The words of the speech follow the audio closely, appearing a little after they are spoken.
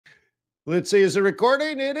Let's see, is it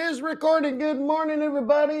recording? It is recording. Good morning,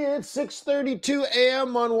 everybody. It's 6:32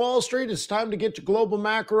 a.m. on Wall Street. It's time to get your global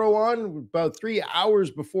macro on about 3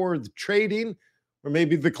 hours before the trading or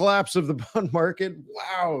maybe the collapse of the bond market.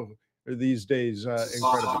 Wow, are these days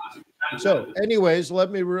incredible. So, anyways,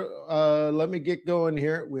 let me get going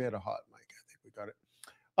here. We had a hot mic. I think we got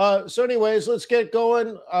it. So, anyways, let's get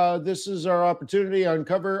going. This is our opportunity to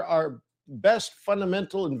uncover our best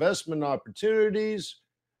fundamental investment opportunities.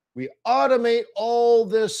 We automate all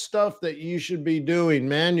this stuff that you should be doing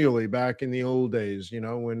manually back in the old days,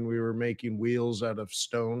 when we were making wheels out of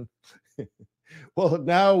stone. Well,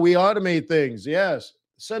 now we automate things. Yes.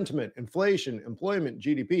 Sentiment, inflation, employment,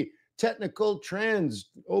 GDP, technical trends,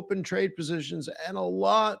 open trade positions, and a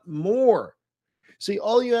lot more. See,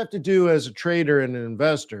 all you have to do as a trader and an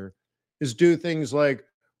investor is do things like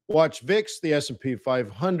watch VIX, the S&P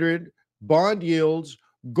 500, bond yields,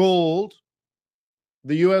 gold,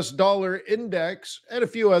 the US dollar index, and a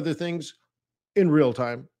few other things in real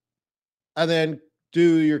time. And then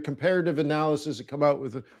do your comparative analysis and come out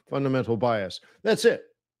with a fundamental bias. That's it.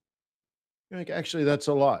 You're like, actually, that's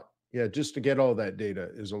a lot. Yeah, just to get all that data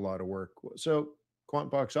is a lot of work. So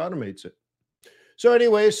QuantBox automates it. So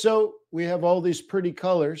anyway, so we have all these pretty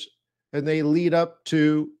colors, and they lead up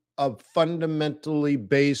to a fundamentally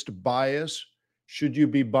based bias. Should you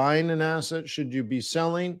be buying an asset? Should you be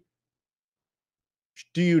selling?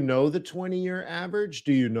 Do you know the 20-year average?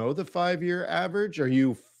 Do you know the 5-year average? Are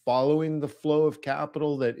you following the flow of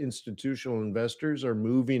capital that institutional investors are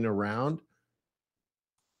moving around?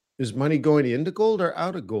 Is money going into gold or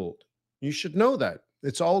out of gold? You should know that.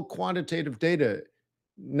 It's all quantitative data,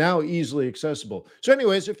 now easily accessible. So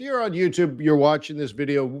anyways, if you're on YouTube, you're watching this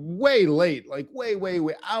video way late, like way,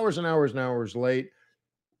 hours and hours and hours late,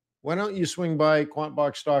 why don't you swing by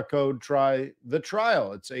QuantBox.co, try the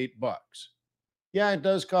trial? It's $8. Yeah, it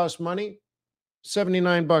does cost money,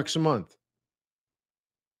 $79 a month.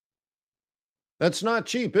 That's not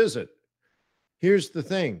cheap, is it? Here's the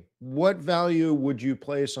thing. What value would you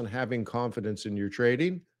place on having confidence in your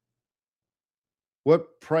trading?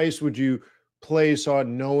 What price would you place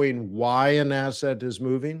on knowing why an asset is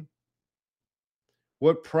moving?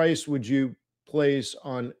 What price would you place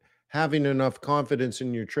on having enough confidence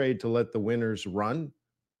in your trade to let the winners run?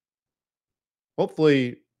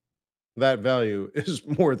 Hopefully, that value is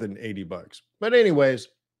more than $80. But anyways,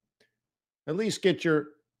 at least get your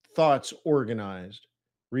thoughts organized.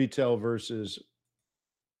 Retail versus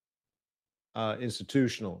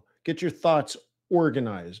institutional. Get your thoughts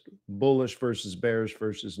organized. Bullish versus bearish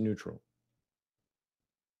versus neutral.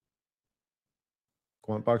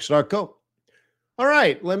 QuantBox.co. All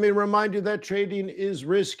right, let me remind you that trading is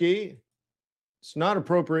risky. It's not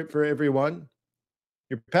appropriate for everyone.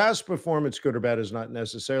 Your past performance, good or bad, is not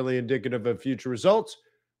necessarily indicative of future results.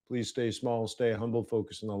 Please stay small, stay humble,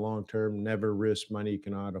 focus on the long term, never risk money you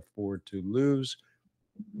cannot afford to lose.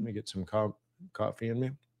 Let me get some coffee in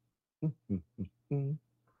me.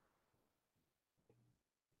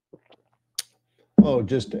 Oh,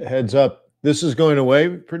 just a heads up. This is going away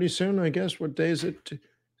pretty soon, I guess. What day is it?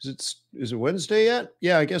 Is it Wednesday yet?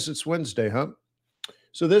 Yeah, I guess it's Wednesday, huh?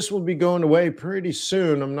 So this will be going away pretty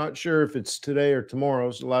soon. I'm not sure if it's today or tomorrow.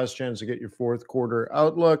 It's the last chance to get your fourth quarter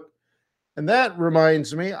outlook. And that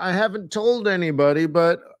reminds me, I haven't told anybody,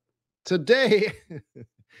 but today,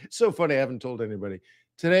 it's so funny, I haven't told anybody.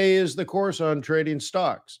 Today is the course on trading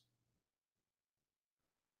stocks.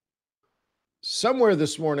 Somewhere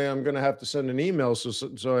this morning, I'm going to have to send an email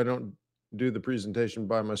so I don't do the presentation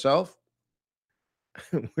by myself,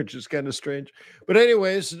 which is kind of strange. But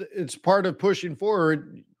anyways, it's part of pushing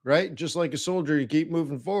forward, right? Just like a soldier, you keep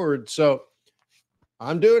moving forward. So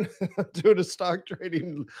I'm doing a stock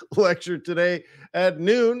trading lecture today at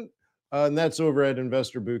noon, and that's over at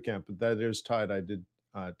Investor Bootcamp. But that is tied, I did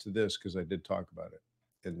to this because I did talk about it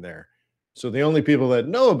in there. So the only people that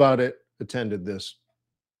know about it attended this.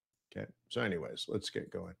 Okay. So anyways, let's get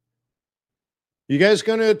going. You guys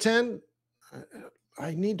going to attend?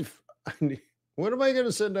 I need, what am I going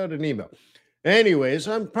to send out an email? Anyways,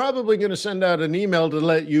 I'm probably going to send out an email to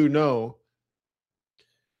let you know.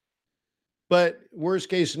 But worst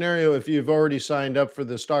case scenario, if you've already signed up for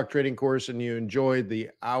the stock trading course and you enjoyed the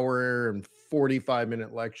hour and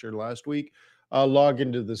 45-minute lecture last week, log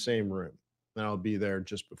into the same room and I'll be there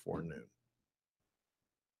just before noon.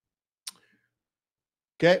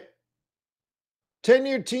 Okay.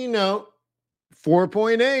 10-year T-note,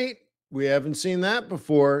 4.8. We haven't seen that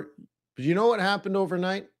before. But you know what happened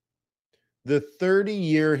overnight? The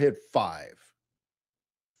 30-year hit 5.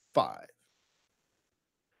 5.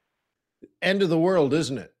 End of the world,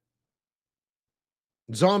 isn't it?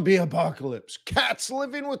 Zombie apocalypse. Cats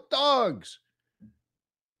living with dogs.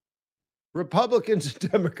 Republicans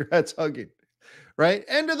and Democrats hugging. Right?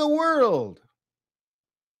 End of the world.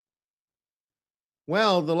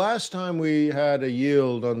 Well, the last time we had a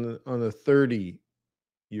yield on the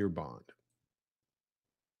 30-year bond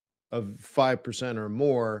of 5% or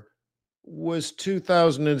more was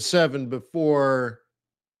 2007, before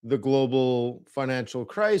the global financial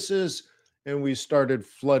crisis, and we started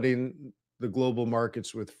flooding the global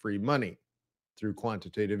markets with free money through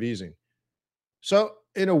quantitative easing. So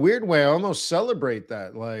in a weird way, I almost celebrate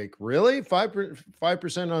that. Like, really?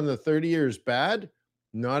 5% on the 30 years bad?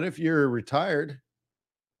 Not if you're retired.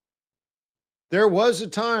 There was a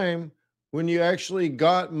time when you actually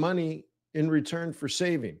got money in return for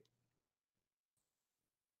saving.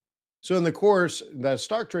 So in the course, that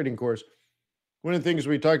stock trading course, one of the things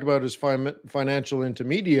we talked about is financial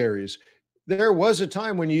intermediaries. There was a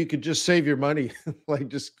time when you could just save your money, like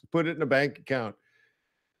just put it in a bank account.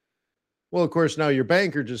 Well, of course, now your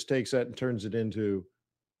banker just takes that and turns it into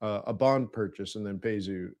a bond purchase and then pays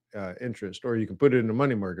you interest, or you can put it in a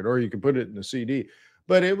money market, or you can put it in a CD.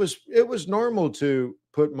 But it was normal to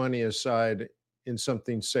put money aside in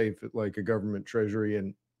something safe like a government treasury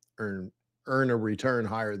and earn earn a return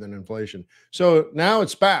higher than inflation. So now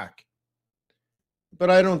it's back. But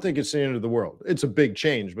I don't think it's the end of the world. It's a big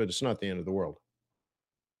change, but it's not the end of the world.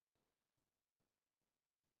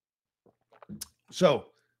 So,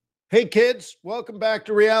 hey kids, welcome back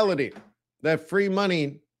to reality. That free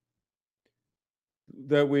money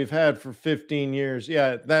that we've had for 15 years,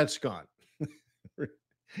 yeah, that's gone.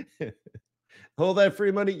 All that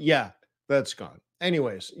free money, yeah, that's gone.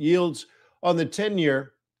 Anyways, yields on the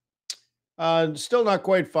 10-year, still not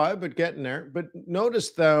quite 5, but getting there. But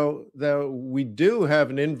notice though that we do have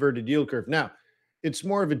an inverted yield curve. Now, it's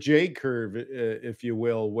more of a J curve, if you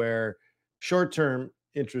will, where short-term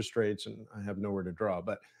interest rates, and I have nowhere to draw,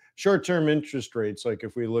 but short-term interest rates, like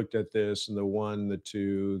if we looked at this and the 1, the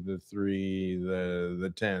 2, the 3,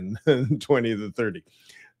 the 10, the 20, the 30.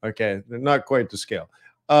 Okay, they're not quite to scale.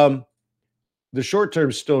 The short term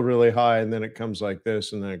is still really high, and then it comes like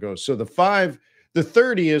this, and then it goes. So the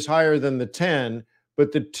 30 is higher than the 10,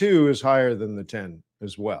 but the 2 is higher than the 10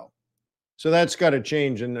 as well. So that's got to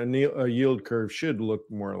change, and a yield curve should look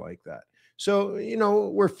more like that. So,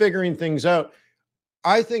 we're figuring things out.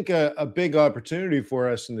 I think a big opportunity for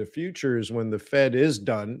us in the future is when the Fed is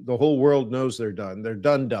done. The whole world knows they're done. They're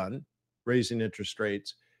done raising interest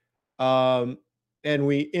rates. Um, and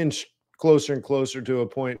we inch closer and closer to a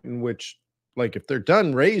point in which, like, if they're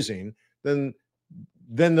done raising, then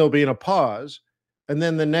they'll be in a pause, and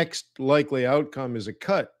then the next likely outcome is a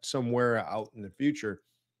cut somewhere out in the future.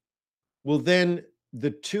 Well, then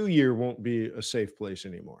the 2-year won't be a safe place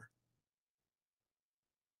anymore.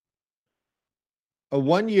 A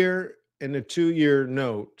 1-year and a 2-year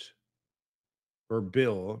note or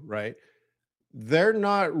bill, right? They're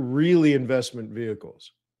not really investment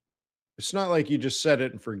vehicles. It's not like you just set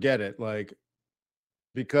it and forget it, like,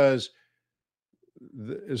 because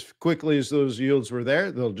as quickly as those yields were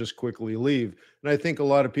there, they'll just quickly leave. And I think a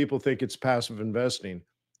lot of people think it's passive investing.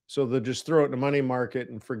 So they'll just throw it in the money market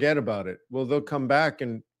and forget about it. Well, they'll come back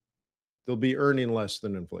and they'll be earning less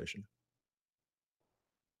than inflation.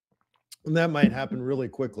 And that might happen really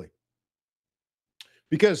quickly.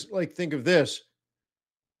 Because, like, think of this.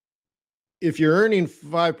 If you're earning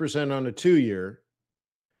 5% on a 2-year,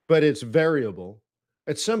 but it's variable,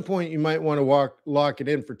 at some point you might want to lock it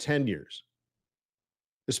in for 10 years,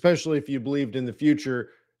 especially if you believed in the future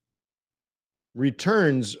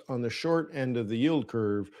returns on the short end of the yield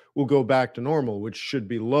curve will go back to normal, which should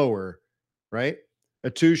be lower, right? A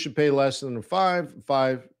 2 should pay less than a 5,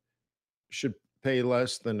 5 should pay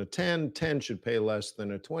less than a 10, 10 should pay less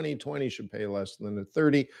than a 20, 20 should pay less than a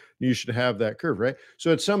 30. You should have that curve, right?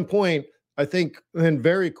 So at some point, I think, and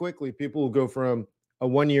very quickly, people will go from a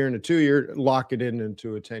 1-year and a 2-year, lock it in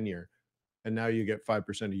into a 10-year. And now you get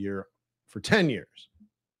 5% a year for 10 years.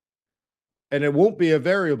 And it won't be a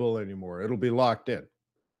variable anymore. It'll be locked in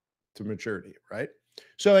to maturity, right?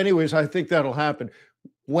 So anyways, I think that'll happen.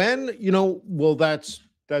 When, well, that's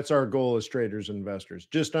our goal as traders and investors.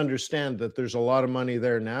 Just understand that there's a lot of money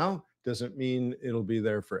there now, doesn't mean it'll be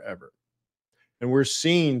there forever. And we're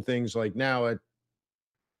seeing things like now a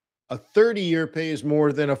 30-year pays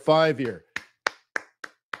more than a 5-year.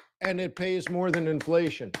 And it pays more than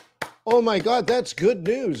inflation. Oh my God, that's good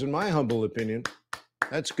news, in my humble opinion.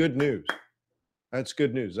 That's good news. That's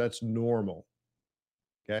good news. That's normal.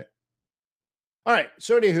 Okay. All right.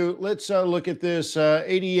 So anywho, let's look at this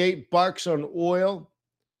 $88 on oil.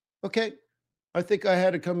 Okay. I think I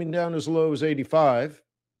had it coming down as low as 85.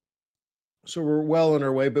 So we're well on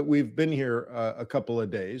our way, but we've been here a couple of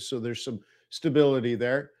days. So there's some stability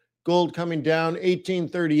there. Gold coming down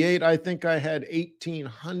 1838. I think I had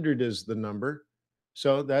 1800 as the number.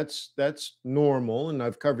 So that's normal. And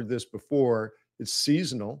I've covered this before. It's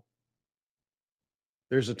seasonal.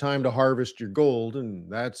 There's a time to harvest your gold,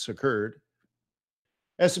 and that's occurred.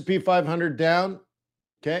 S&P 500 down.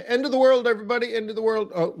 Okay. End of the world, everybody. End of the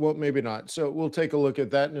world. Oh, well, maybe not. So we'll take a look at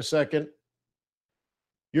that in a second.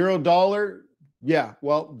 Euro dollar, yeah,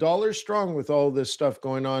 well, dollar's strong with all this stuff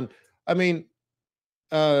going on. I mean,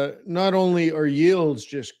 not only are yields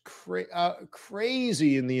just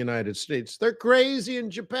crazy in the United States, they're crazy in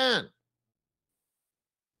Japan.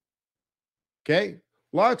 Okay,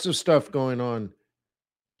 lots of stuff going on.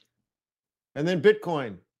 And then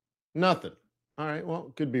Bitcoin, nothing. All right,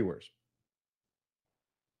 well, could be worse.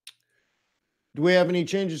 Do we have any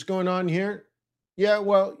changes going on here? Yeah,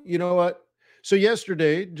 well, you know what? So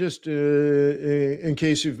yesterday, just in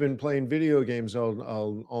case you've been playing video games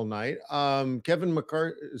all night, Kevin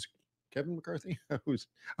McCarthy is Kevin McCarthy. I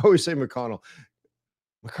always say McConnell.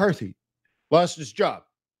 McCarthy lost his job.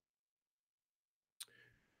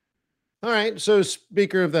 All right, so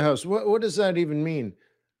Speaker of the House. What does that even mean?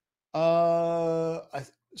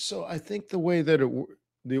 So I think the way that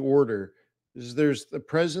the order is, there's the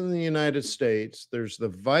President of the United States, there's the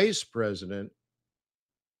Vice President.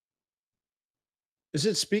 Is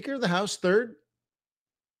it Speaker of the House third?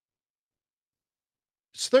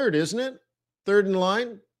 It's third, isn't it? Third in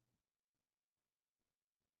line?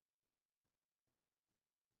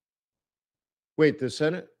 Wait, the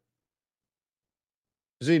Senate?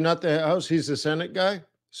 Is he not the House? He's the Senate guy?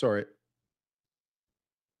 Sorry.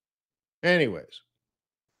 Anyways,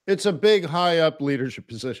 it's a big, high up leadership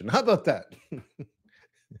position. How about that?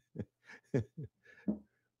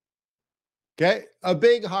 Okay. A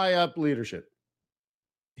big, high up leadership.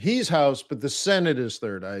 He's House, but the Senate is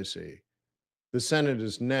third. I see. The Senate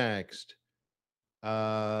is next.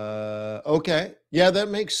 Okay. Yeah, that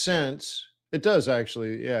makes sense. It does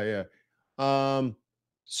actually. Yeah, yeah.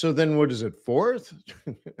 So then what is it? Fourth?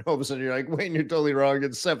 All of a sudden you're like, wait, you're totally wrong.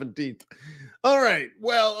 It's 17th. All right.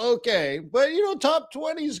 Well, okay. But top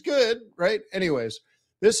 20 is good, right? Anyways,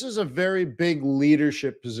 this is a very big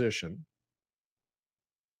leadership position.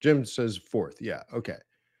 Jim says fourth. Yeah. Okay.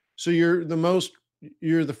 So you're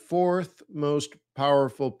the fourth most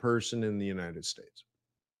powerful person in the United States.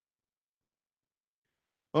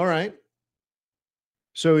 All right.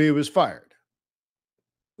 So he was fired.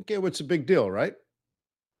 Okay, what's the big deal, right?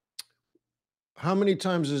 How many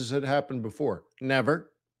times has it happened before?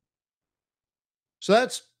 Never. So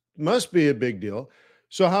that's must be a big deal.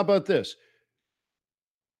 So how about this?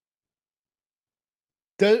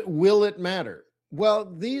 Will it matter? Well,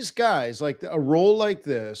 these guys, like a role like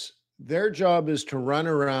this, their job is to run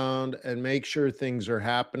around and make sure things are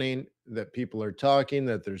happening, that people are talking,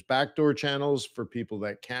 that there's backdoor channels for people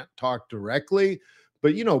that can't talk directly.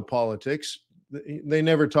 But politics, they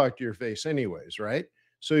never talk to your face, anyways, right?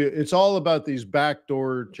 So it's all about these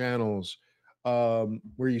backdoor channels,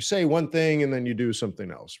 where you say one thing and then you do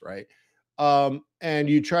something else, right? And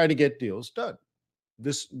you try to get deals done.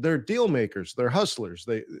 They're deal makers, they're hustlers,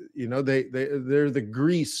 they're the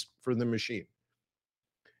grease for the machine.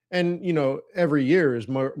 And every year is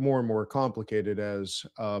more and more complicated as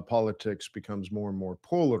politics becomes more and more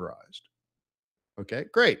polarized. Okay,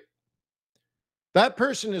 great. That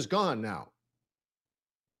person is gone now.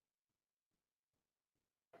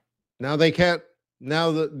 Now they can't.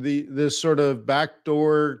 Now the this sort of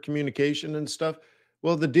backdoor communication and stuff,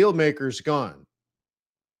 well, the deal maker's gone.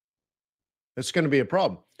 It's going to be a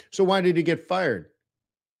problem. So why did he get fired?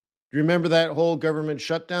 Do you remember that whole government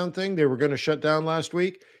shutdown thing? They were going to shut down last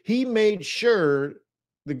week. He made sure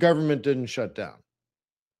the government didn't shut down.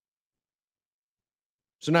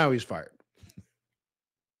 So now he's fired.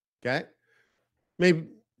 Okay. Maybe,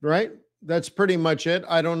 right? That's pretty much it.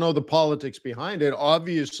 I don't know the politics behind it.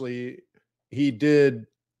 Obviously, he did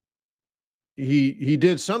he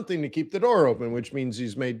did something to keep the door open, which means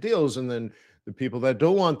he's made deals, and then the people that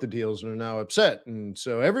don't want the deals are now upset, and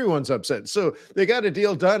so everyone's upset. So they got a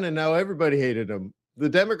deal done, and now everybody hated him, the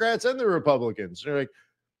Democrats and the Republicans. They're like,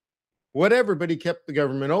 whatever, but he kept the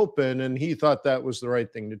government open, and he thought that was the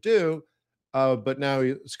right thing to do. But now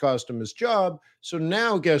it's cost him his job. So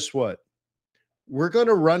now, guess what? We're going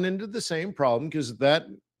to run into the same problem, because that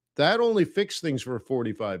only fixed things for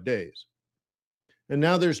 45 days. And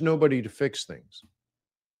now there's nobody to fix things.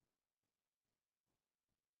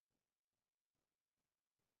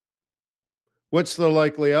 What's the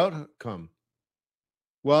likely outcome?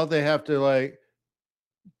 Well, they have to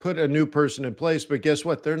put a new person in place, but guess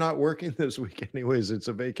what? They're not working this week anyways. It's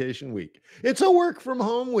a vacation week. It's a work from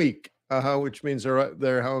home week, which means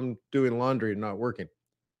they're home doing laundry and not working.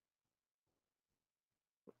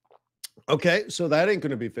 Okay, so that ain't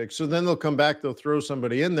going to be fixed. So then they'll come back, they'll throw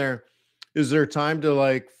somebody in there. Is there time to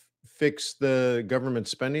like fix the government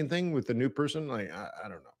spending thing with the new person? Like I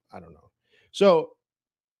don't know. I don't know. So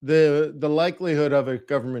the likelihood of a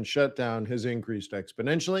government shutdown has increased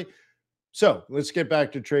exponentially. So let's get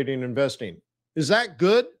back to trading and investing. Is that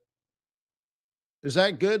good? Is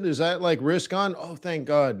that good? Is that like risk on? Oh, thank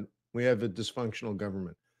God we have a dysfunctional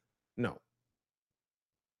government. No.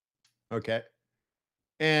 Okay.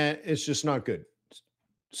 And it's just not good.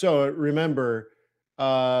 So remember,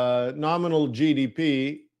 nominal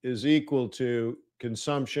GDP is equal to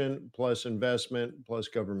consumption plus investment plus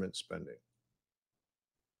government spending.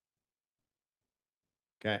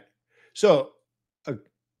 Okay. So a,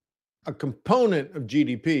 a component of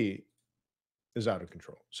GDP is out of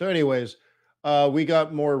control. So, anyways, we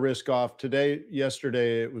got more risk off today.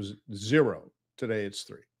 Yesterday it was 0. Today it's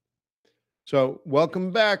 3. So,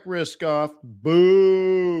 welcome back, risk off.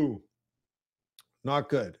 Boo. Not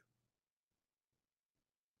good.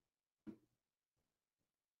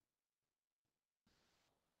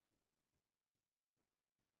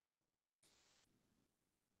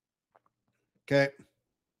 Okay.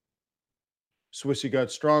 Swissy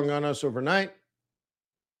got strong on us overnight.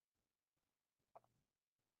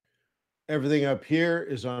 Everything up here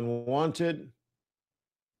is unwanted.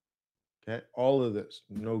 Okay. All of this,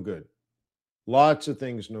 no good. Lots of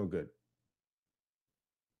things, no good.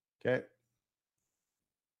 Okay.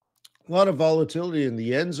 A lot of volatility in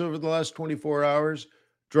the ends over the last 24 hours,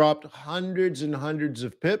 dropped hundreds and hundreds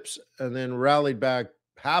of pips and then rallied back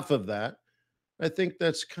half of that. I think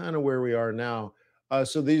that's kind of where we are now.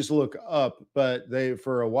 So these look up, but they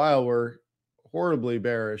for a while were horribly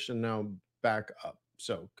bearish and now back up.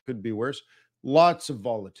 So could be worse. Lots of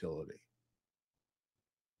volatility.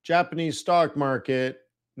 Japanese stock market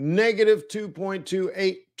negative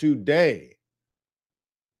 2.28 today.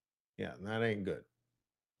 Yeah, that ain't good.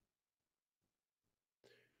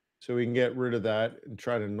 So we can get rid of that and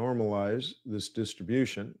try to normalize this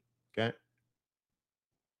distribution. Okay.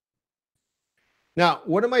 Now,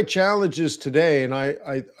 one of my challenges today, and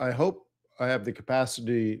I hope I have the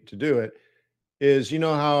capacity to do it, is you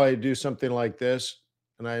know how I do something like this,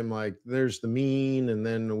 and I'm like, there's the mean, and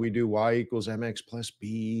then we do y equals mx plus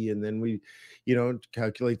b, and then we,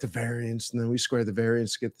 calculate the variance, and then we square the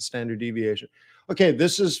variance to get the standard deviation. Okay,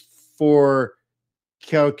 this is for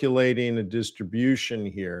calculating a distribution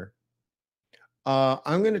here.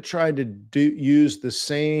 I'm going to try to use the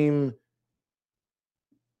same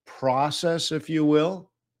process, if you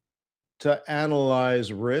will, to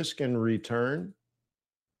analyze risk and return.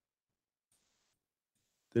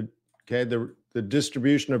 The okay, the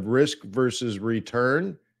distribution of risk versus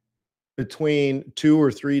return between 2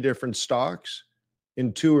 or 3 different stocks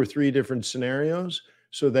in 2 or 3 different scenarios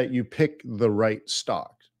so that you pick the right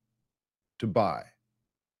stock to buy.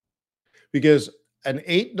 Because an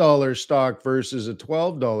 $8 stock versus a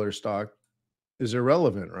 $12 stock is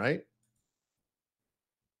irrelevant, right?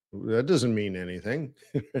 That doesn't mean anything.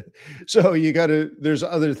 So there's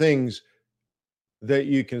other things that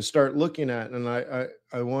you can start looking at. And I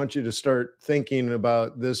want you to start thinking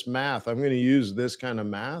about this math. I'm going to use this kind of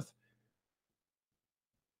math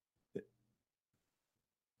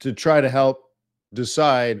to try to help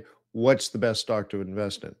decide what's the best stock to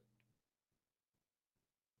invest in.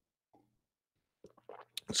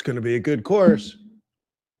 It's going to be a good course.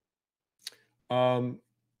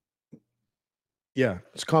 Yeah,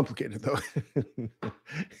 it's complicated though.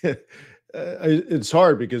 It's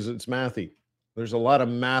hard because it's mathy. There's a lot of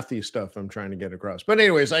mathy stuff I'm trying to get across. But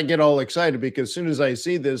anyways, I get all excited because as soon as I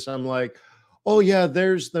see this, I'm like, oh yeah,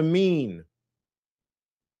 there's the mean.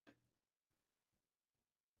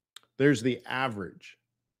 There's the average.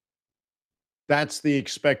 That's the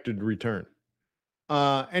expected return.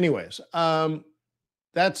 Anyways,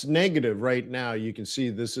 that's negative right now. You can see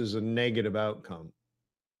this is a negative outcome.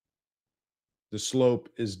 The slope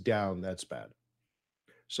is down. That's bad.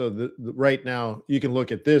 So right now you can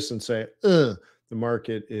look at this and say, the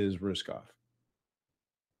market is risk off.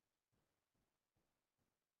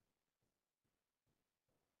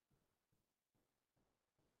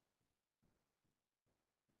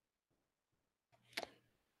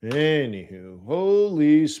 Anywho,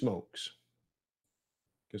 holy smokes.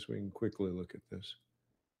 Guess we can quickly look at this.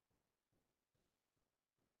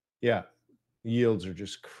 Yeah, yields are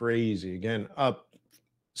just crazy. Again, up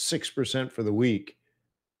 6% for the week.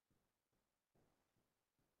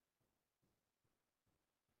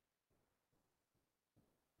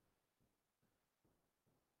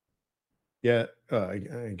 Yeah,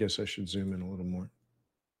 I guess I should zoom in a little more.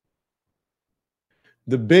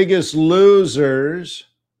 The biggest losers,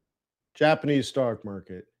 Japanese stock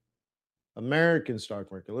market, American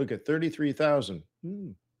stock market. Look at 33,000.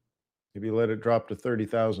 Maybe let it drop to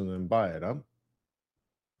 30,000 and buy it, huh?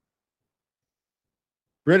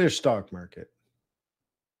 British stock market,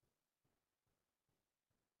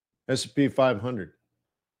 S&P 500.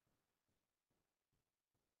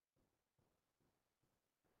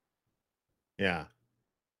 Yeah,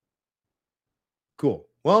 cool.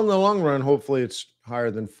 Well, in the long run, hopefully it's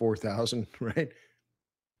higher than 4,000, right?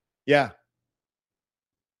 Yeah,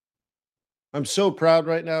 I'm so proud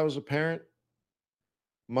right now as a parent.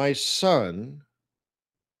 My son,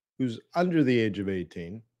 who's under the age of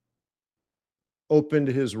 18, opened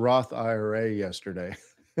his Roth IRA yesterday.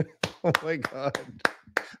 Oh my God.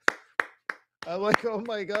 I'm like, oh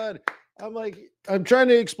my God. I'm like, I'm trying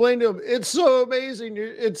to explain to him, it's so amazing.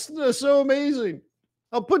 It's so amazing.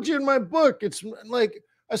 I'll put you in my book. It's like,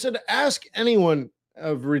 I said, ask anyone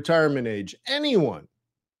of retirement age, anyone,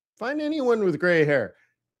 find anyone with gray hair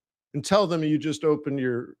and tell them you just opened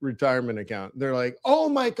your retirement account. They're like, oh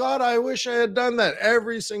my God, I wish I had done that.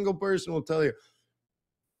 Every single person will tell you.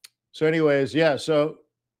 So, anyways, yeah, so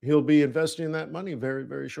he'll be investing that money very,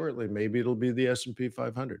 very shortly. Maybe it'll be the S&P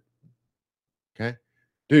 500. Okay.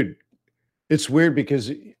 Dude, it's weird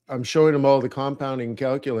because I'm showing him all the compounding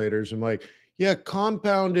calculators. I'm like, yeah,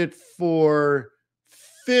 compound it for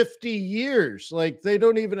 50 years. Like they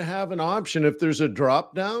don't even have an option. If there's a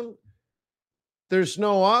drop down, there's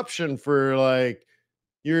no option for like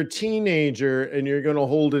you're a teenager and you're going to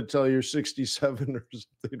hold it till you're 67 or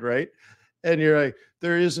something, right? And you're like,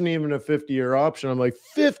 there isn't even a 50-year option. I'm like,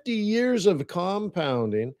 50 years of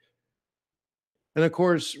compounding. And of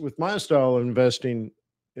course, with my style of investing,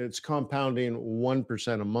 it's compounding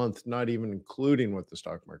 1% a month, not even including what the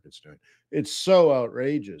stock market's doing. It's so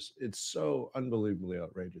outrageous. It's so unbelievably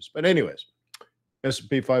outrageous. But anyways,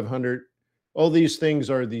 S&P 500, all these things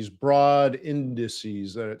are these broad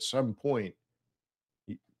indices that at some point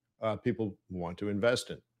people want to invest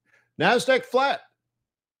in. NASDAQ flat.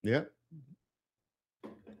 Yeah,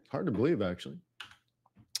 hard to believe, actually.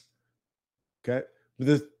 Okay.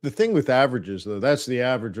 The thing with averages, though, that's the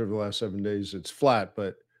average over the last 7 days. It's flat,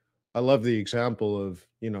 but I love the example of,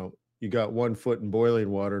 you got 1 foot in boiling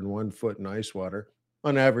water and 1 foot in ice water.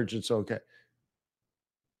 On average, it's okay.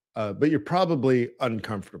 But you're probably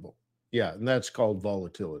uncomfortable. Yeah. And that's called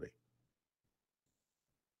volatility.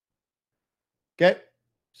 Okay.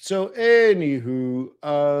 So, anywho,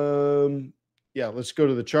 yeah, let's go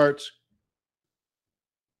to the charts.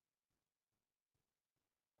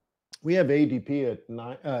 We have ADP at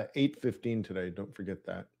 8:15 today. Don't forget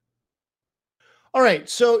that. All right.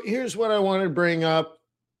 So here's what I wanted to bring up.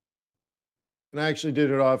 And I actually did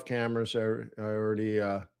it off camera, so I already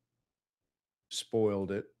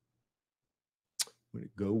spoiled it. Way to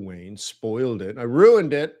go, Wayne. Spoiled it. I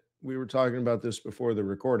ruined it. We were talking about this before the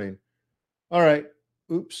recording. All right.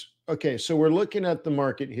 Oops. Okay. So we're looking at the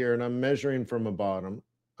market here, and I'm measuring from a bottom.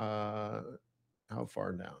 How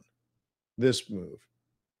far down? This move.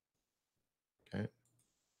 Okay.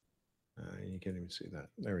 You can't even see that.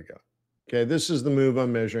 There we go. Okay. This is the move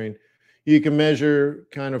I'm measuring. You can measure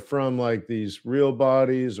kind of from like these real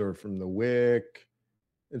bodies or from the wick.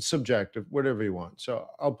 It's subjective, whatever you want. So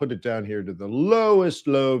I'll put it down here to the lowest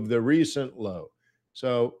low of the recent low.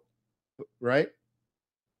 So, right?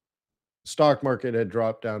 Stock market had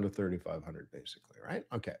dropped down to 3,500 basically, right?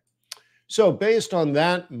 Okay. So based on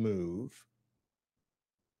that move,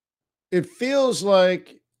 it feels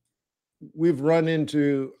like we've run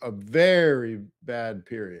into a very bad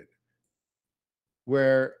period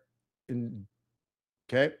where in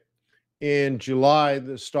okay, in July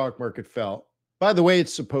the stock market fell. By the way,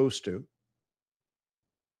 it's supposed to.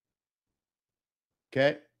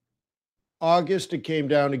 Okay. August, it came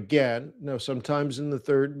down again. No, sometimes in the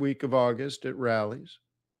third week of August, it rallies,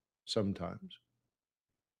 sometimes.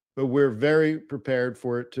 But we're very prepared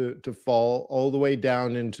for it to fall all the way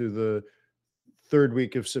down into the third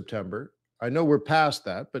week of September. I know we're past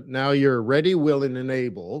that, but now you're ready, willing, and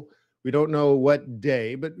able. We don't know what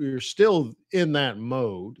day, but you're still in that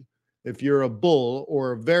mode. If you're a bull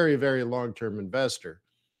or a very, very long term investor,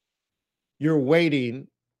 you're waiting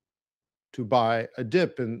to buy a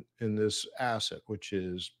dip in this asset, which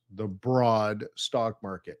is the broad stock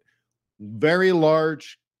market. Very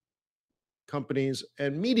large companies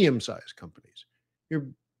and medium-sized companies.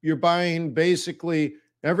 You're buying basically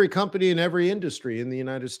every company in every industry in the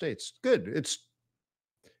United States. Good.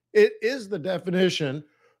 It is the definition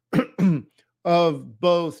of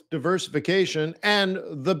both diversification and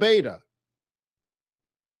the beta.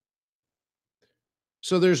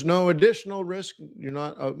 So there's no additional risk. You're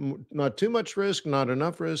not not too much risk, not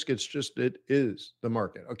enough risk. It's just it is the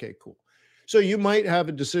market. Okay, cool. So you might have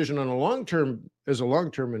a decision on a long term as a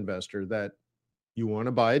long term investor that you want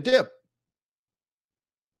to buy a dip.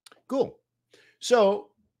 Cool. So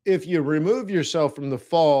if you remove yourself from the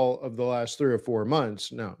fall of the last 3 or 4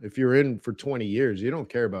 months, now if you're in for 20 years, you don't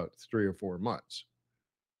care about 3 or 4 months.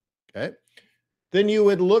 Okay. Then you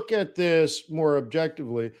would look at this more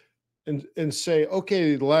objectively and say,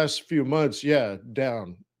 okay, the last few months, yeah,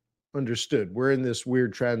 down. Understood. We're in this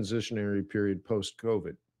weird transitionary period post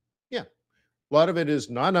COVID. Yeah. A lot of it is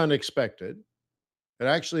not unexpected. It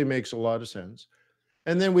actually makes a lot of sense.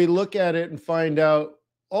 And then we look at it and find out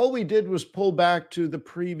all we did was pull back to the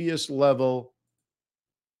previous level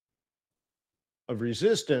of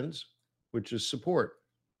resistance, which is support,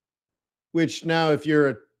 which now, if you're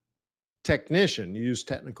a technician, you use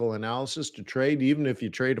technical analysis to trade, even if you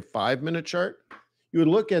trade a 5 minute chart, you would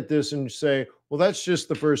look at this and say, well, that's just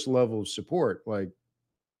the first level of support. Like,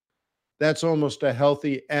 that's almost a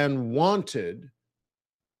healthy and wanted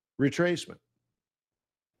retracement.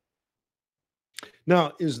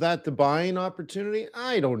 Now, is that the buying opportunity?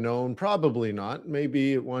 I don't know, and probably not.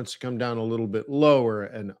 Maybe it wants to come down a little bit lower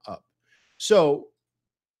and up. So,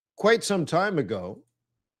 quite some time ago,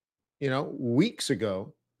 weeks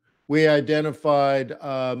ago, we identified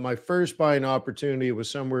my first buying opportunity was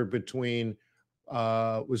somewhere between,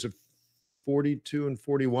 was it 42 and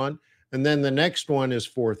 41? And then the next one is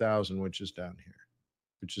 4,000, which is down here,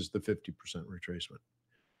 which is the 50% retracement.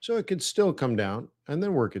 So it could still come down and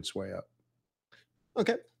then work its way up.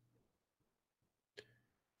 Okay.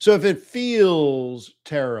 So if it feels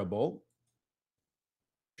terrible,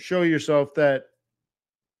 show yourself that,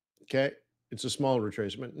 okay, it's a small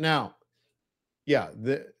retracement. Now, yeah,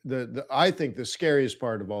 the I think the scariest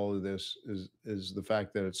part of all of this is the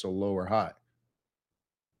fact that it's a lower high.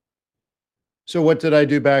 So what did I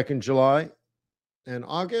do back in July and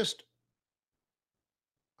August?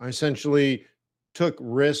 I essentially took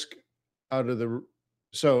risk out of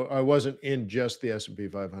so I wasn't in just the S&P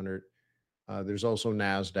 500. There's also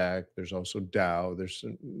NASDAQ. There's also Dow.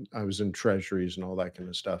 I was in treasuries and all that kind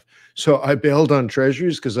of stuff. So I bailed on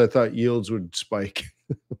treasuries because I thought yields would spike.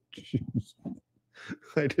 Jeez.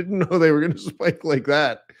 I didn't know they were going to spike like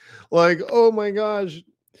that. Like, oh my gosh.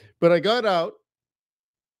 But I got out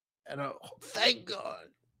and thank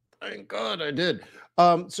God I did.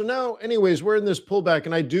 So now, anyways, we're in this pullback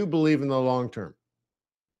and I do believe in the long term.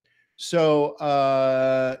 So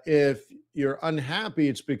if you're unhappy,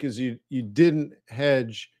 it's because you didn't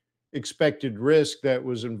hedge expected risk that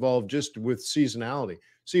was involved just with seasonality.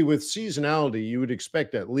 See, with seasonality, you would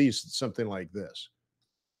expect at least something like this.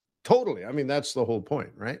 Totally. I mean, that's the whole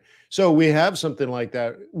point, right? So we have something like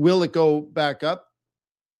that. Will it go back up?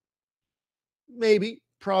 Maybe,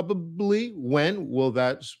 probably. When? Well,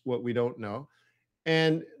 that's what we don't know.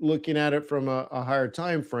 And looking at it from a higher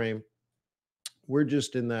time frame, we're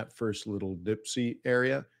just in that first little dipsy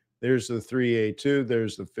area. There's the 3A2,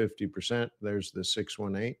 there's the 50%, there's the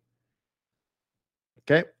 618.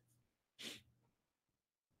 Okay.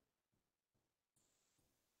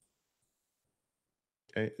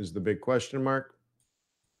 Okay, is the big question mark.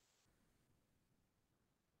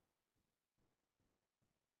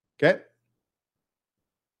 Okay.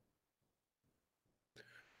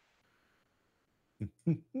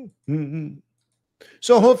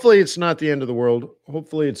 So hopefully it's not the end of the world.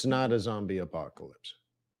 Hopefully it's not a zombie apocalypse.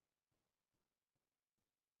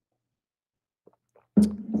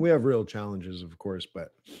 We have real challenges, of course,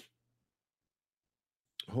 but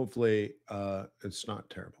hopefully it's not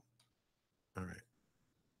terrible. All right.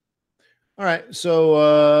 All right.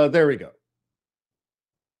 So there we go.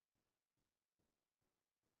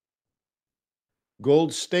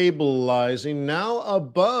 Gold stabilizing now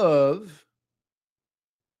above.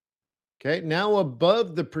 Okay. Now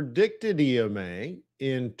above the predicted EMA.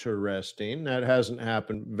 Interesting. That hasn't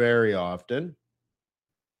happened very often.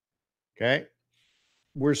 Okay.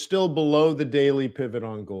 We're still below the daily pivot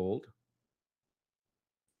on gold.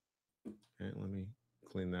 Okay. Let me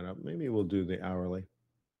clean that up. Maybe we'll do the hourly.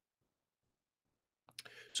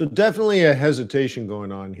 So definitely a hesitation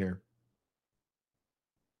going on here.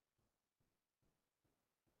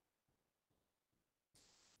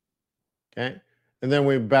 Okay. And then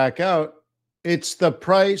we back out. It's the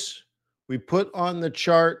price we put on the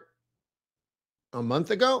chart a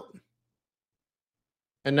month ago.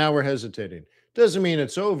 And now we're hesitating. Doesn't mean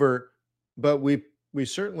it's over, but we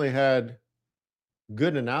certainly had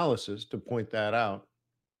good analysis to point that out.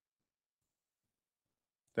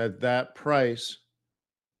 That price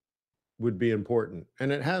would be important.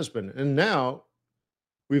 And it has been. And now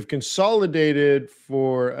We've consolidated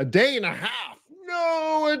for a day and a half.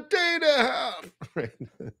 No, a day and a half. Right.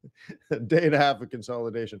 A day and a half of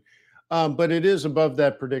consolidation. But it is above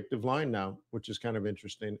that predictive line now, which is kind of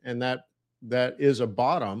interesting. And that is a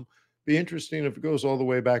bottom. Be interesting if it goes all the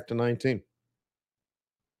way back to 19.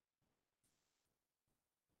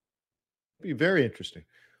 Be very interesting.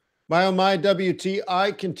 My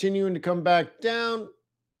WTI continuing to come back down.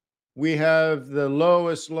 We have the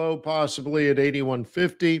lowest low possibly at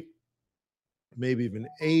 81.50, maybe even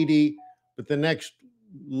 80. But the next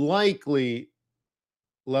likely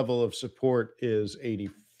level of support is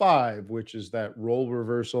 85, which is that roll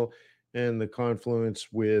reversal and the confluence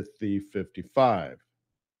with the 55.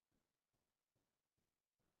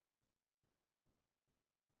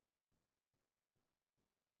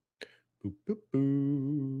 Boop, boop,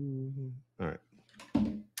 boop. All right.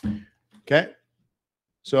 Okay.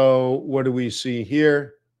 So what do we see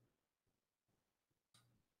here?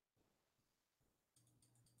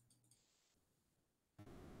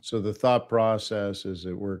 So the thought process is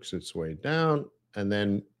it works its way down, and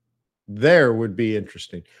then there would be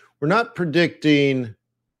interesting. We're not predicting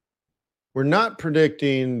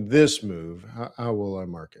this move. How will I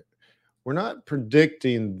mark it? We're not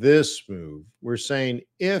predicting this move. We're saying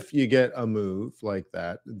if you get a move like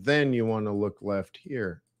that, then you want to look left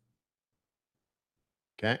here.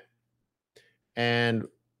 Okay. And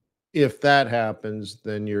if that happens,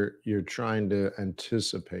 then you're trying to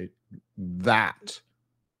anticipate that.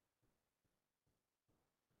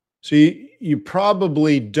 So you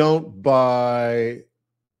probably don't buy,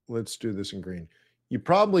 let's do this in green. You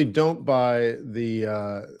probably don't buy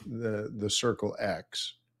the circle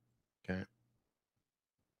X. Okay.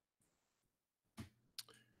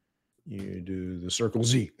 You do the circle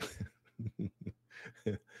Z.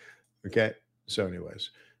 Okay. So,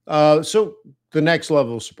 anyways, so the next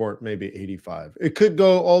level of support maybe 85. It could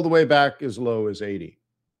go all the way back as low as 80.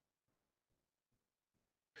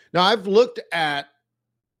 Now, I've looked at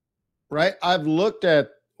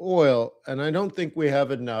oil, and I don't think we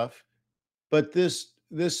have enough. But this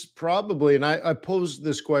probably, and I posed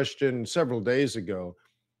this question several days ago.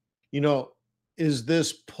 You know, is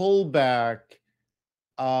this pullback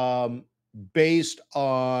um, based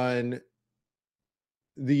on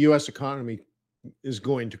the U.S. economy is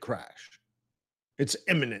going to crash? It's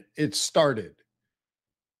imminent. It started.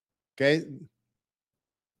 Okay.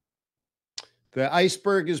 The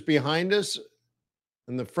iceberg is behind us,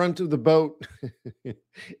 and the front of the boat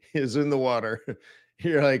is in the water.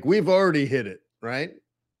 You're like, we've already hit it, right?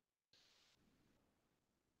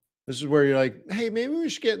 This is where you're like, hey, maybe we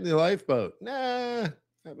should get in the lifeboat. Nah,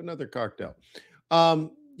 have another cocktail.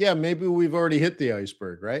 Yeah, maybe we've already hit the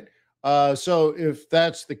iceberg, right? So if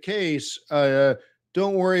that's the case,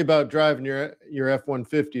 don't worry about driving your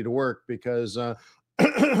F-150 to work because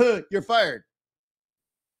you're fired.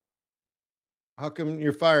 How come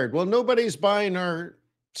you're fired? Well, nobody's buying our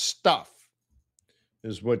stuff,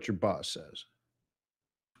 is what your boss says.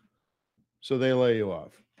 So they lay you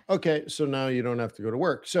off. Okay, so now you don't have to go to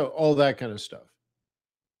work. So all that kind of stuff.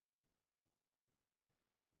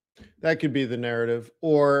 That could be the narrative,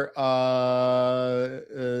 or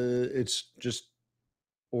it's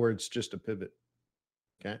just a pivot.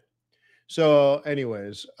 Okay. So,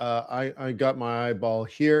 anyways, I got my eyeball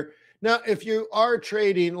here. Now, if you are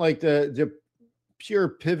trading like the pure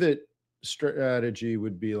pivot strategy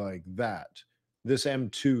would be like that. This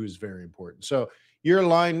M2 is very important. So your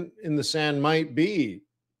line in the sand might be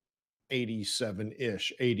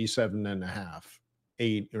 87-ish, 87 and a half,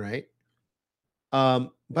 8, right?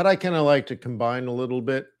 But I kind of like to combine a little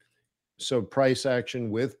bit. So price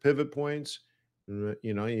action with pivot points,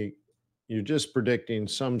 you're just predicting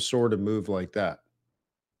some sort of move like that.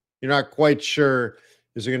 You're not quite sure,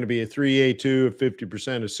 is it going to be a 3A2, a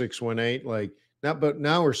 50%, a 618? Like now, but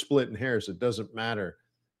now we're splitting hairs. It doesn't matter.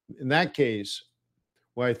 In that case,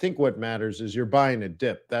 well, I think what matters is you're buying a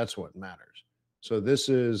dip. That's what matters. So this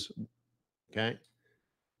is okay.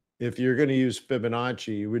 If you're going to use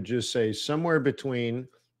Fibonacci, you would just say somewhere between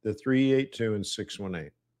the 382 and 618.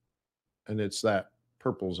 And it's that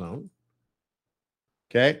purple zone.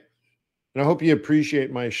 Okay. And I hope you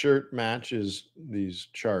appreciate my shirt matches these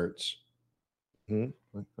charts. Huh?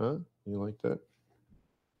 You like that?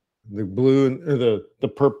 The blue and the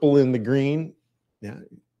purple and the green. Yeah.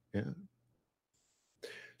 Yeah.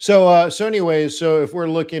 So anyways, so if we're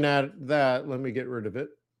looking at that, let me get rid of it.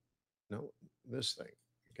 No, this thing.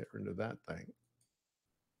 Get rid of that thing.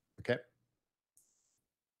 Okay.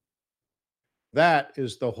 That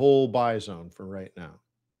is the whole buy zone for right now.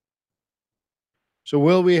 So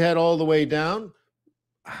will we head all the way down?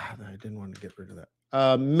 I didn't want to get rid of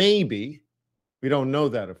that. Maybe. We don't know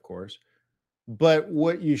that, of course. But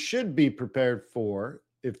what you should be prepared for,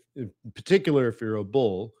 if in particular if you're a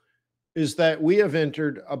bull, is that we have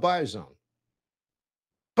entered a buy zone.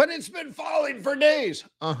 But it's been falling for days.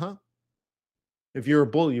 Uh-huh. If you're a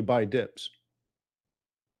bull, you buy dips.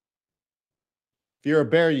 If you're a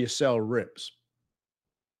bear, you sell rips.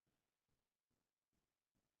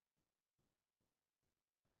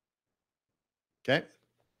 Okay.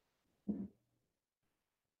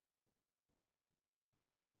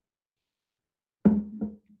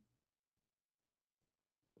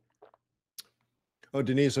 Oh,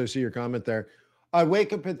 Denise, I see your comment there. I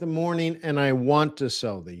wake up in the morning and I want to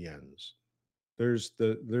sell the yens. There's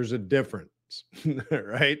a difference,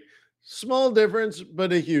 right? Small difference,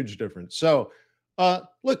 but a huge difference. So,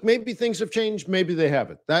 look, maybe things have changed, maybe they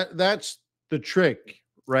haven't. That's the trick,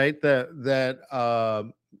 right? That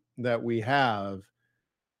we have,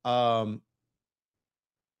 um,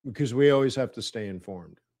 because we always have to stay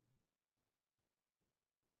informed,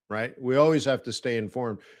 right? We always have to stay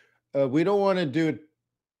informed. We don't want to do it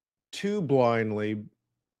too blindly,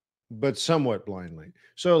 but somewhat blindly.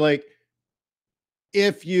 So, like,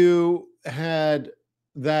 if you had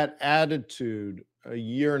that attitude a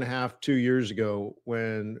year and a half, 2 years ago,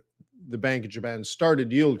 when the Bank of Japan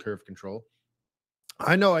started yield curve control,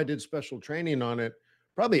 I know I did special training on it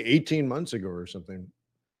probably 18 months ago or something.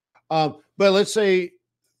 But let's say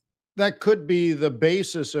that could be the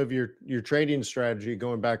basis of your trading strategy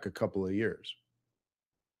going back a couple of years.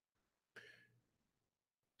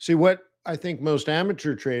 See, what I think most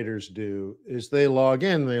amateur traders do is they log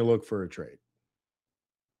in, they look for a trade.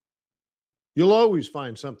 You'll always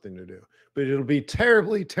find something to do, but it'll be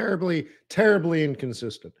terribly, terribly, terribly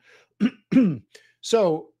inconsistent.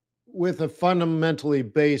 So, with a fundamentally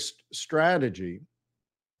based strategy,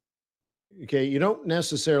 okay, you don't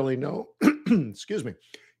necessarily know, excuse me,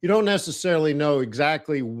 you don't necessarily know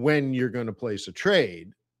exactly when you're going to place a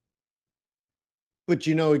trade, but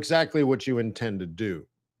you know exactly what you intend to do.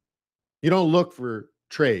 You don't look for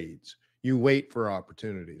trades, you wait for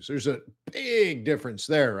opportunities. There's a big difference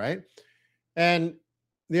there, right? And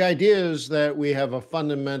the idea is that we have a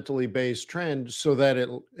fundamentally based trend so that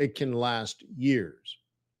it can last years.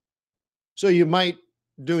 So you might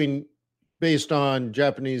doing based on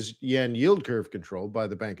Japanese yen yield curve control by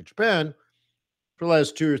the Bank of Japan for the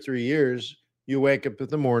last 2 or 3 years. You wake up in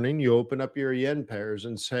the morning, you open up your yen pairs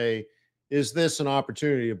and say, is this an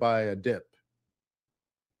opportunity to buy a dip?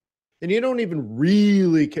 And you don't even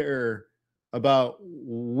really care about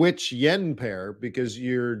which yen pair because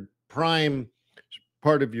your prime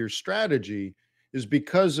part of your strategy is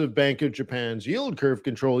because of Bank of Japan's yield curve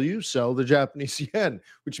control, you sell the Japanese yen,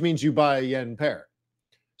 which means you buy a yen pair.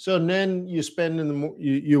 So then you spend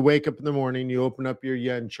you wake up in the morning, you open up your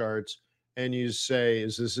yen charts, and you say,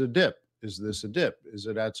 "Is this a dip? Is this a dip? Is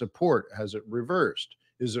it at support? Has it reversed?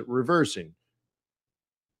 Is it reversing?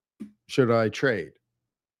 Should I trade?"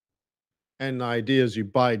 And the idea is you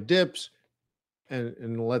buy dips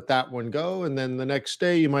and let that one go, and then the next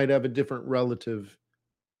day you might have a different relative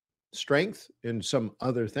strength in some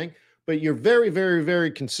other thing, but you're very, very, very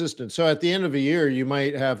consistent. So at the end of a year, you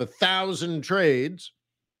might have 1,000 trades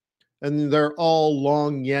and they're all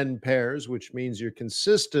long yen pairs, which means you're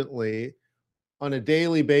consistently on a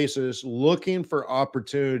daily basis looking for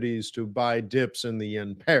opportunities to buy dips in the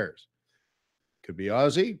yen pairs. Could be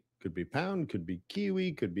Aussie, could be pound, could be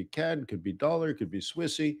Kiwi, could be CAD, could be dollar, could be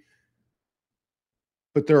Swissy,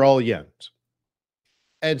 but they're all yens.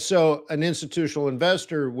 And so an institutional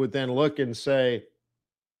investor would then look and say,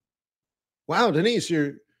 wow, Denise,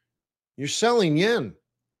 you're selling yen.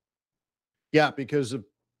 Yeah, because of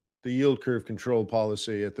the yield curve control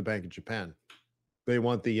policy at the Bank of Japan. They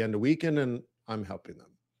want the yen to weaken, and I'm helping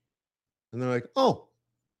them. And they're like, oh,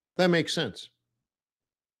 that makes sense.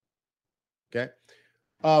 Okay.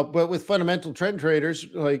 But with fundamental trend traders,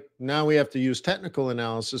 like now we have to use technical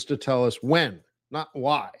analysis to tell us when, not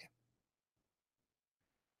why.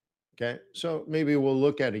 Okay. So maybe we'll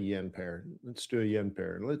look at a yen pair. Let's do a yen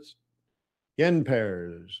pair. Let's yen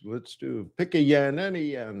pairs. Let's do pick a yen, any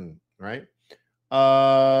yen, right?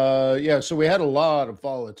 Yeah, so we had a lot of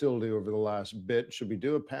volatility over the last bit. Should we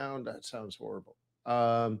do a pound? That sounds horrible.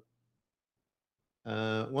 Well,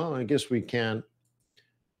 I guess we can.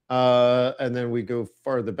 And then we go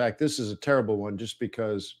farther back. This is a terrible one just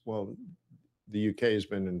because, well, the UK has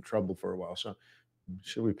been in trouble for a while. So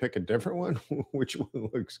should we pick a different one? Which one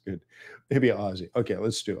looks good? Maybe Aussie. Okay,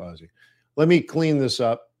 let's do Aussie. Let me clean this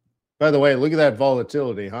up. By the way, look at that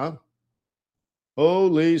volatility, huh?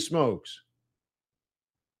 Holy smokes.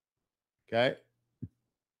 Okay.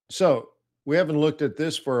 So we haven't looked at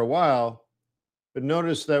this for a while. But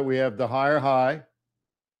notice that we have the higher high,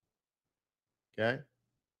 okay,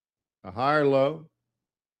 a higher low,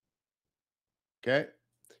 okay.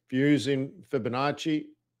 If you're using Fibonacci,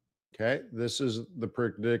 okay, this is the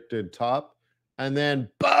predicted top, and then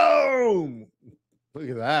boom! Look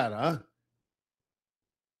at that, huh?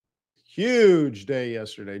 Huge day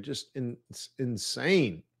yesterday, just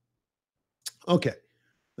insane. Okay,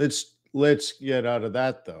 let's get out of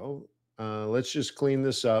that though. Let's just clean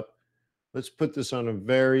this up. Let's put this on a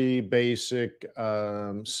very basic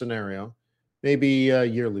scenario, maybe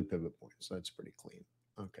yearly pivot points. That's pretty clean.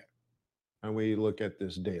 Okay, and we look at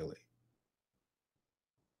this daily.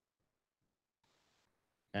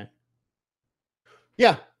 Okay,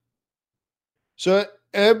 yeah. So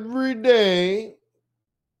every day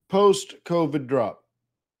post COVID drop.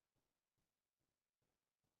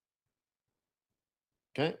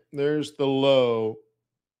 Okay, there's the low,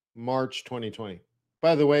 March 2020.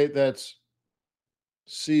 By the way, that's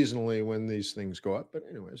seasonally when these things go up. But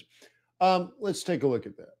anyways, let's take a look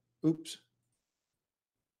at that. Oops.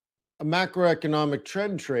 A macroeconomic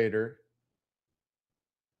trend trader,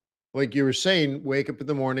 like you were saying, wake up in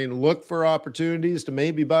the morning, look for opportunities to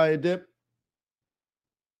maybe buy a dip.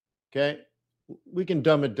 Okay. We can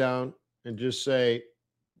dumb it down and just say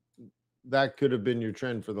that could have been your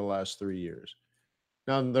trend for the last 3 years.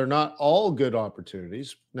 Now, they're not all good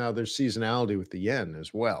opportunities. Now, there's seasonality with the yen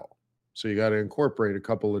as well. So you got to incorporate a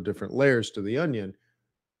couple of different layers to the onion.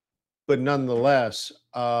 But nonetheless,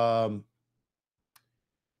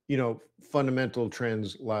 fundamental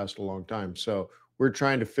trends last a long time. So we're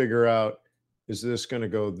trying to figure out, is this going to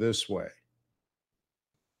go this way?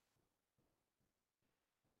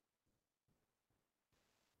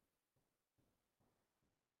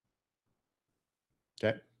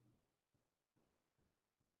 Okay.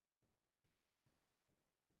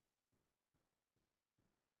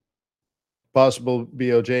 Possible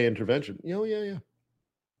BOJ intervention. Yeah.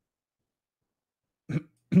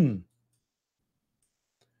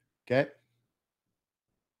 Okay.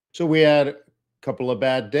 So we had a couple of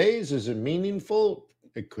bad days. Is it meaningful?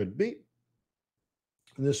 It could be.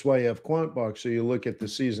 And this is why you have QuantBox. So you look at the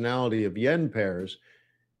seasonality of yen pairs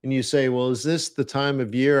and you say, well, is this the time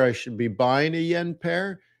of year I should be buying a yen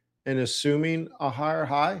pair and assuming a higher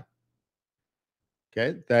high?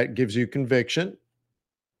 Okay. That gives you conviction.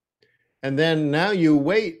 And then now you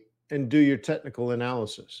wait and do your technical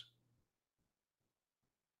analysis.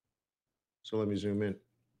 So let me zoom in.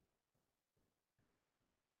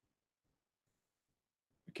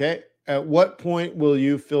 Okay. At what point will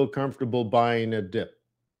you feel comfortable buying a dip?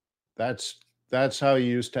 That's that's how you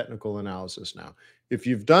use technical analysis now. If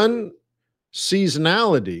you've done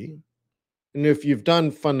seasonality and if you've done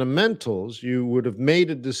fundamentals, you would have made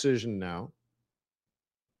a decision now.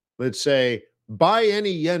 Let's say buy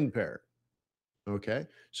any yen pair. Okay.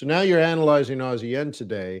 So now you're analyzing Aussie yen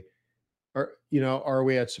today. Are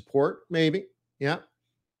we at support? Maybe. Yeah.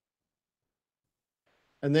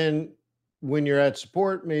 And then when you're at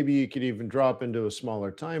support, maybe you could even drop into a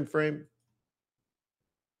smaller time frame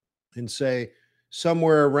and say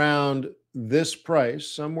somewhere around this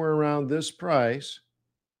price,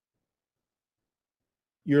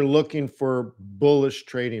 you're looking for bullish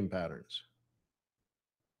trading patterns.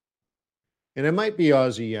 And it might be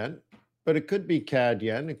Aussie yen, but it could be CAD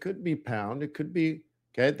yen, it could be pound, it could be,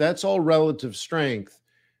 okay, that's all relative strength.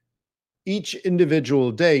 Each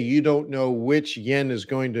individual day, you don't know which yen is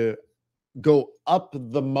going to go up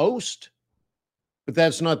the most, but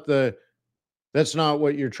that's not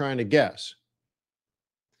what you're trying to guess,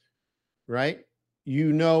 right?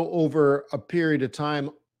 Over a period of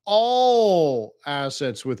time, all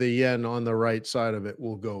assets with a yen on the right side of it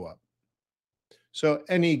will go up. So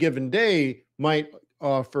any given day might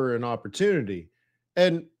offer an opportunity,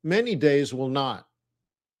 and many days will not.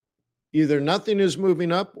 Either nothing is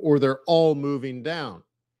moving up or they're all moving down.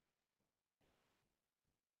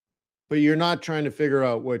 But you're not trying to figure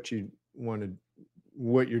out what you're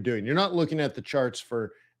doing. You're not looking at the charts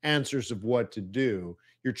for answers of what to do.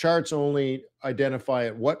 Your charts only identify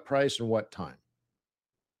at what price and what time.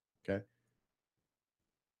 Okay.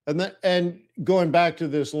 And going back to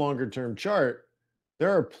this longer term chart, there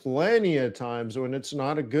are plenty of times when it's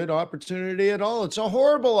not a good opportunity at all. It's a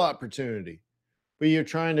horrible opportunity, but you're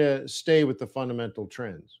trying to stay with the fundamental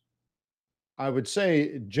trends. I would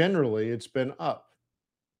say generally it's been up.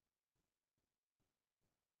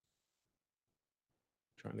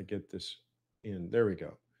 Trying to get this in. There we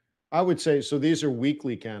go. I would say so. These are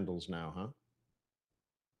weekly candles now, huh?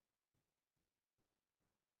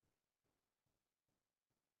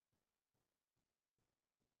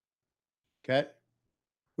 Okay.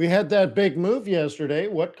 We had that big move yesterday.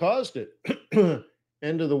 What caused it?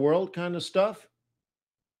 End of the world kind of stuff.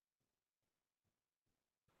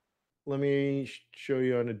 Let me show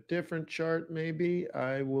you on a different chart, maybe.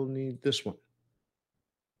 I will need this one.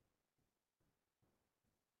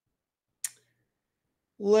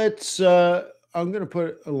 I'm going to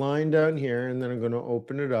put a line down here and then I'm going to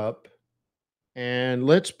open it up. And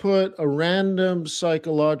let's put a random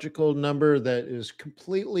psychological number that is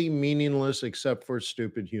completely meaningless except for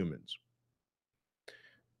stupid humans.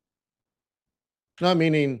 Not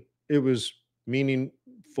meaning it was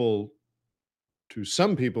meaningful to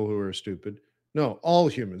some people who are stupid. No, all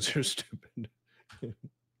humans are stupid.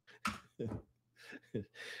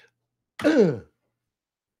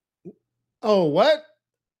 Oh, what?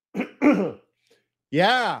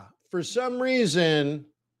 Yeah, for some reason.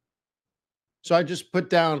 So I just put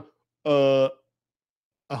down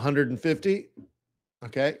 150.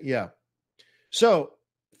 Okay, yeah. So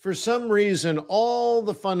for some reason, all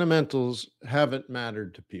the fundamentals haven't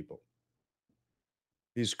mattered to people.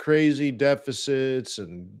 These crazy deficits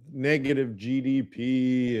and negative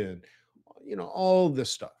GDP and all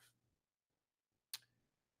this stuff.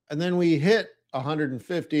 And then we hit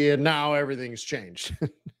 150 and now everything's changed.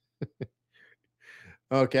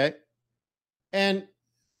 Okay. And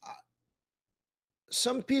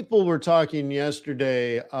some people were talking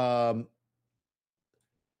yesterday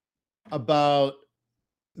about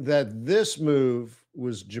that this move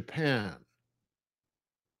was Japan.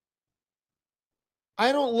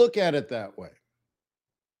 I don't look at it that way.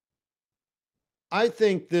 I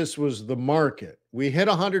think this was the market. We hit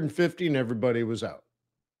 150 and everybody was out.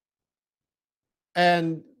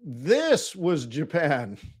 And this was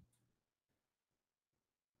Japan.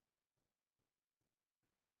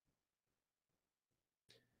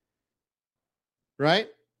 Right?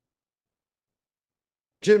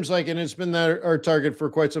 Jim's like, and it's been our target for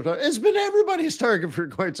quite some time. It's been everybody's target for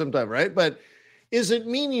quite some time, right? But is it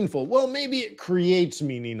meaningful? Well, maybe it creates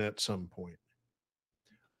meaning at some point.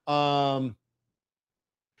 And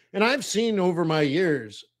I've seen over my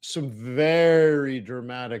years some very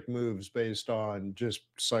dramatic moves based on just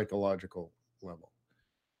psychological level.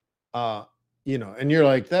 And you're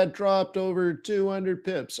like, that dropped over 200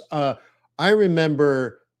 pips. I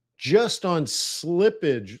remember just on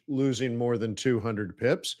slippage losing more than 200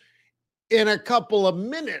 pips in a couple of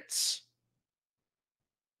minutes,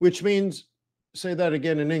 which means, say that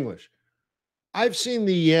again in English. I've seen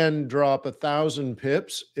the yen drop 1,000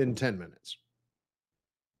 pips in 10 minutes.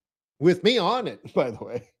 With me on it, by the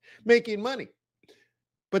way, making money.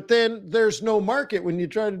 But then there's no market when you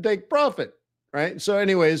try to take profit, right? So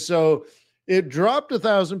anyways, so it dropped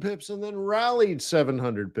 1,000 pips and then rallied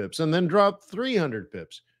 700 pips and then dropped 300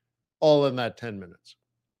 pips, all in that 10 minutes.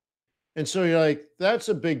 And so you're like, that's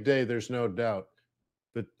a big day, there's no doubt.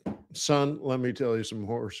 But son, let me tell you some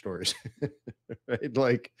horror stories, right?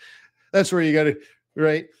 Like that's where you got to,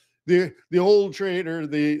 right? The old trader,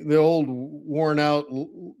 the old worn out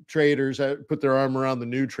traders that put their arm around the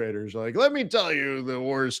new traders, like, let me tell you the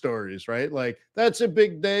war stories, right? Like that's a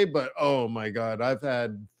big day, but oh my God, I've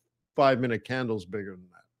had 5-minute candles bigger than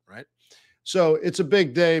that, right? So it's a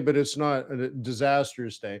big day, but it's not a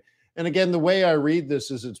disastrous day. And again, the way I read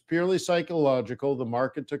this is it's purely psychological. The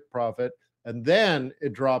market took profit and then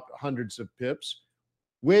it dropped hundreds of pips,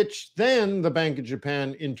 which then the Bank of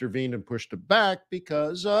Japan intervened and pushed it back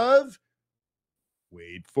because of,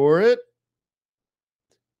 wait for it,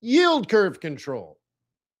 yield curve control.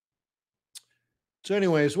 So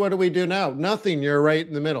anyways, what do we do now? Nothing. You're right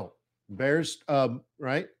in the middle. Bears,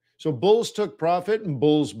 right? So bulls took profit and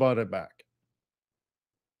bulls bought it back.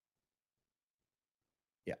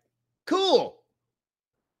 Yeah. Cool.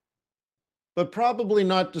 But probably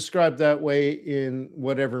not described that way in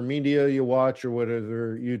whatever media you watch or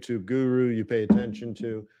whatever YouTube guru you pay attention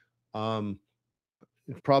to.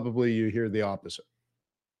 Probably you hear the opposite.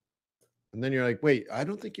 And then you're like, wait, I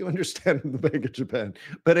don't think you understand the Bank of Japan.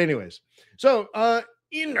 But anyways, so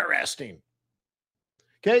interesting.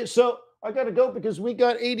 Okay, so I got to go because we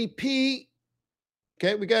got ADP.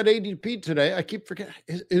 Okay, we got ADP today. I keep forgetting.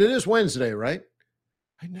 It is Wednesday, right?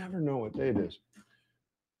 I never know what day it is.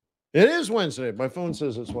 It is Wednesday. My phone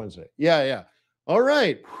says it's Wednesday. Yeah. All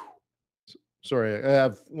right. Sorry, I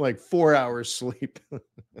have like 4 hours sleep.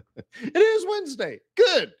 It is Wednesday.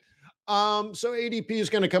 Good. So ADP is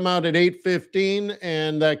going to come out at 8:15,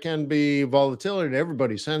 and that can be volatility, and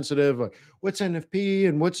everybody's sensitive. Like, what's NFP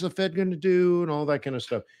and what's the Fed going to do, and all that kind of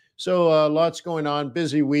stuff. So lots going on.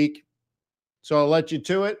 Busy week. So I'll let you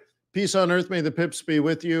to it. Peace on earth. May the pips be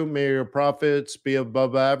with you. May your profits be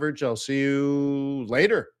above average. I'll see you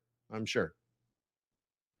later, I'm sure.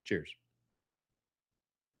 Cheers.